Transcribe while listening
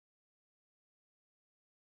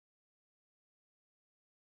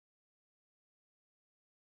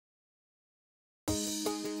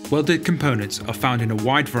Welded components are found in a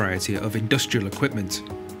wide variety of industrial equipment.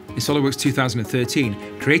 In SolidWorks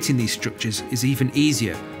 2013, creating these structures is even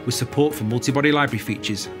easier with support for multi-body library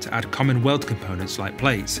features to add common weld components like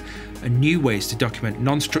plates and new ways to document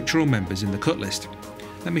non-structural members in the cut list.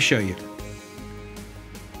 Let me show you.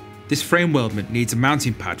 This frame weldment needs a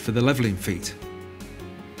mounting pad for the levelling feet.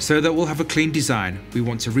 So that we'll have a clean design, we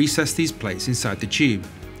want to recess these plates inside the tube,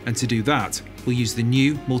 and to do that, we'll use the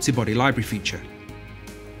new multi-body library feature.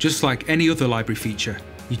 Just like any other library feature,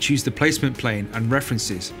 you choose the placement plane and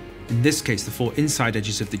references, in this case the 4 inside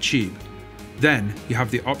edges of the tube. Then you have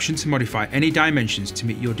the option to modify any dimensions to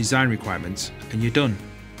meet your design requirements, and you're done.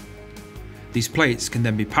 These plates can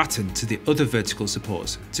then be patterned to the other vertical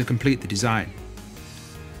supports to complete the design.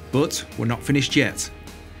 But we're not finished yet.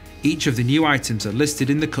 Each of the new items are listed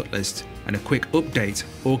in the cut list, and a quick update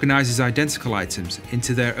organises identical items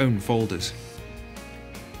into their own folders.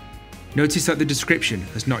 Notice that the description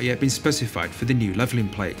has not yet been specified for the new levelling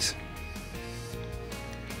plates.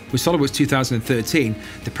 With SolidWorks 2013,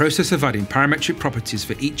 the process of adding parametric properties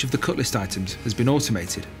for each of the cut list items has been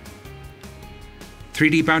automated.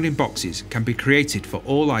 3D bounding boxes can be created for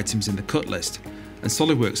all items in the cut list, and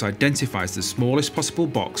SolidWorks identifies the smallest possible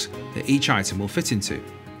box that each item will fit into.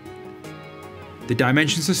 The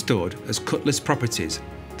dimensions are stored as cut list properties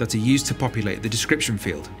that are used to populate the description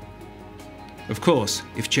field. Of course,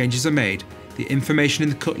 if changes are made, the information in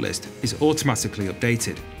the cut list is automatically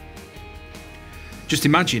updated. Just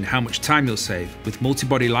imagine how much time you'll save with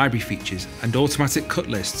multi-body library features and automatic cut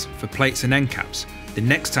lists for plates and end caps the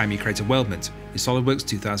next time you create a weldment in SolidWorks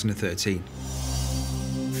 2013.